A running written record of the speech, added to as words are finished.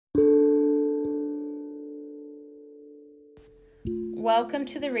Welcome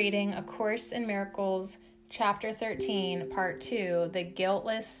to the reading A Course in Miracles, Chapter 13, Part 2, The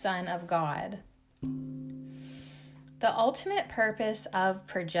Guiltless Son of God. The ultimate purpose of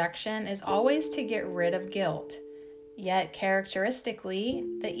projection is always to get rid of guilt. Yet, characteristically,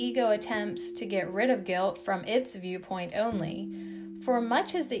 the ego attempts to get rid of guilt from its viewpoint only. For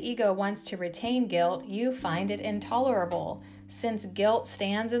much as the ego wants to retain guilt, you find it intolerable, since guilt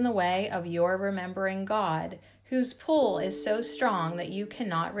stands in the way of your remembering God, whose pull is so strong that you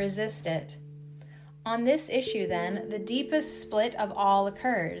cannot resist it. On this issue, then, the deepest split of all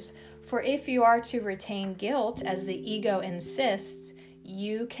occurs, for if you are to retain guilt as the ego insists,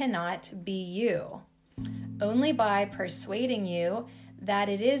 you cannot be you. Only by persuading you that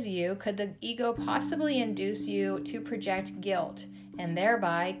it is you could the ego possibly induce you to project guilt, and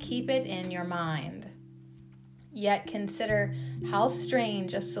thereby keep it in your mind. Yet consider how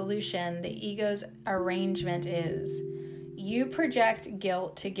strange a solution the ego's arrangement is. You project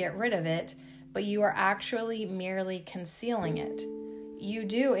guilt to get rid of it, but you are actually merely concealing it. You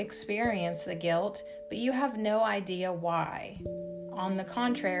do experience the guilt, but you have no idea why. On the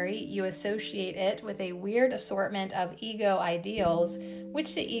contrary, you associate it with a weird assortment of ego ideals,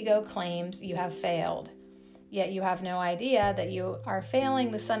 which the ego claims you have failed. Yet you have no idea that you are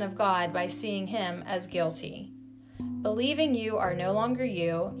failing the Son of God by seeing him as guilty. Believing you are no longer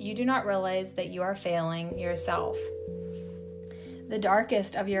you, you do not realize that you are failing yourself. The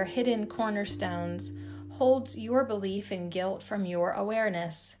darkest of your hidden cornerstones holds your belief in guilt from your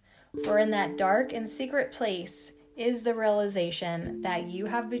awareness. For in that dark and secret place is the realization that you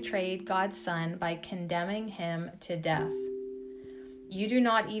have betrayed God's Son by condemning him to death. You do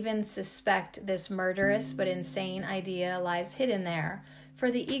not even suspect this murderous but insane idea lies hidden there, for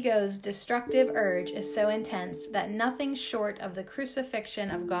the ego's destructive urge is so intense that nothing short of the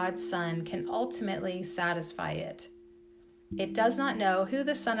crucifixion of God's Son can ultimately satisfy it. It does not know who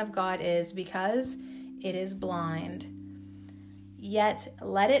the Son of God is because it is blind. Yet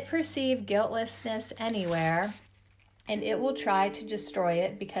let it perceive guiltlessness anywhere, and it will try to destroy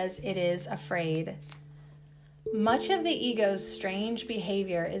it because it is afraid. Much of the ego's strange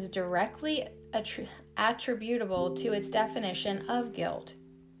behavior is directly attributable to its definition of guilt.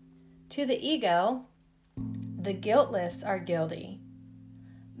 To the ego, the guiltless are guilty.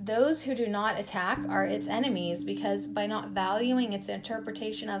 Those who do not attack are its enemies because by not valuing its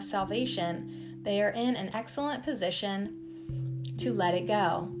interpretation of salvation, they are in an excellent position to let it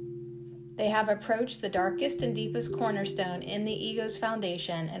go. They have approached the darkest and deepest cornerstone in the ego's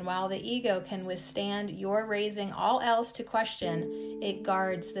foundation, and while the ego can withstand your raising all else to question, it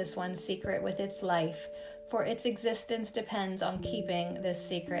guards this one secret with its life, for its existence depends on keeping this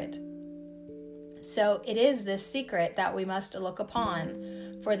secret. So it is this secret that we must look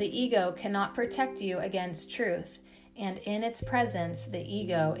upon, for the ego cannot protect you against truth, and in its presence the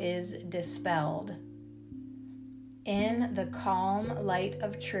ego is dispelled. In the calm light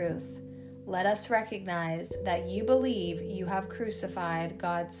of truth, let us recognize that you believe you have crucified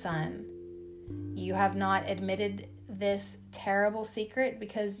God's Son. You have not admitted this terrible secret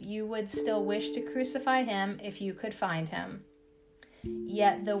because you would still wish to crucify him if you could find him.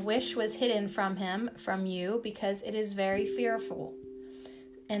 Yet the wish was hidden from him, from you, because it is very fearful.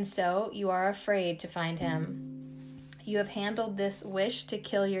 And so you are afraid to find him. You have handled this wish to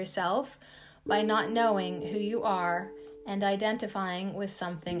kill yourself by not knowing who you are and identifying with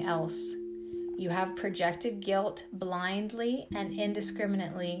something else. You have projected guilt blindly and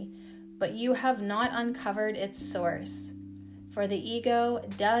indiscriminately, but you have not uncovered its source. For the ego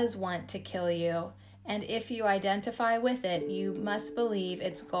does want to kill you, and if you identify with it, you must believe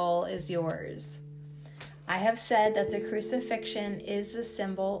its goal is yours. I have said that the crucifixion is the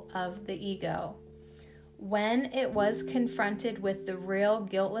symbol of the ego. When it was confronted with the real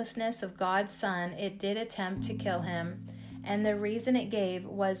guiltlessness of God's Son, it did attempt to kill him, and the reason it gave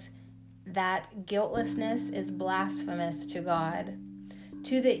was that guiltlessness is blasphemous to God.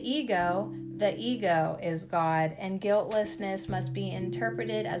 To the ego is God, and guiltlessness must be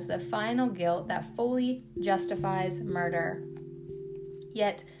interpreted as the final guilt that fully justifies murder.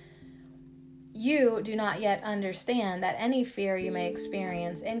 Yet, you do not yet understand that any fear you may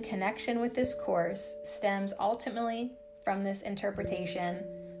experience in connection with this course stems ultimately from this interpretation,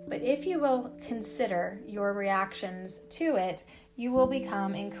 but if you will consider your reactions to it, you will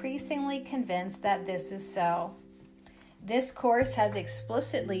become increasingly convinced that this is so. This course has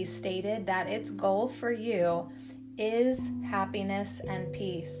explicitly stated that its goal for you is happiness and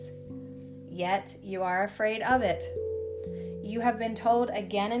peace. Yet you are afraid of it. You have been told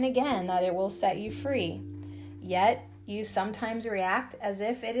again and again that it will set you free. Yet you sometimes react as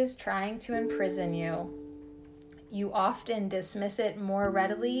if it is trying to imprison you. You often dismiss it more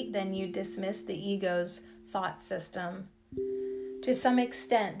readily than you dismiss the ego's thought system. To some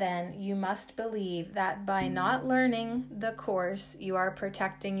extent, then, you must believe that by not learning the course, you are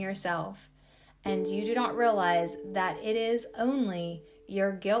protecting yourself, and you do not realize that it is only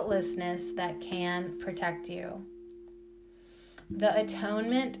your guiltlessness that can protect you. The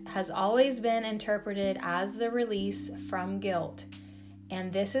atonement has always been interpreted as the release from guilt,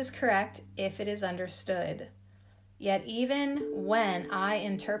 and this is correct if it is understood. Yet even when I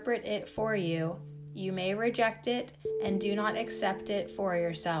interpret it for you, you may reject it and do not accept it for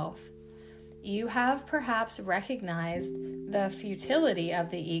yourself. You have perhaps recognized the futility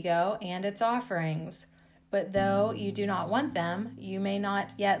of the ego and its offerings, but though you do not want them, you may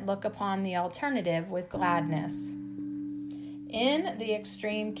not yet look upon the alternative with gladness. In the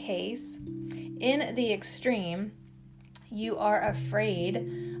extreme, you are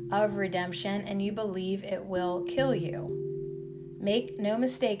afraid of redemption and you believe it will kill you. Make no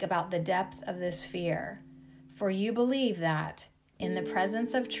mistake about the depth of this fear, for you believe that, in the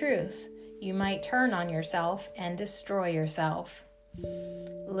presence of truth, you might turn on yourself and destroy yourself.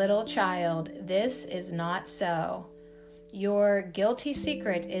 Little child, this is not so. Your guilty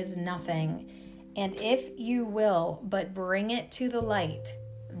secret is nothing, and if you will but bring it to the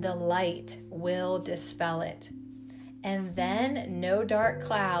light will dispel it. And then no dark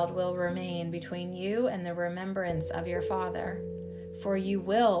cloud will remain between you and the remembrance of your Father, for you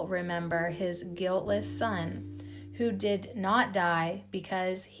will remember his guiltless Son, who did not die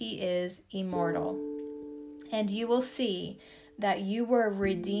because he is immortal. And you will see that you were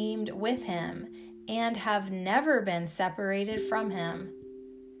redeemed with him and have never been separated from him.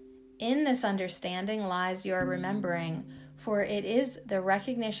 In this understanding lies your remembering, for it is the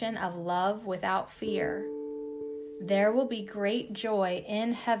recognition of love without fear. There will be great joy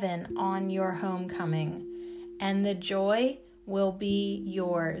in heaven on your homecoming, and the joy will be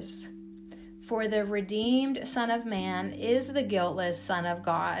yours. For the redeemed Son of Man is the guiltless Son of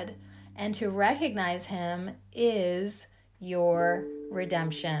God, and to recognize him is your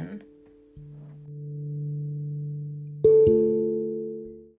redemption.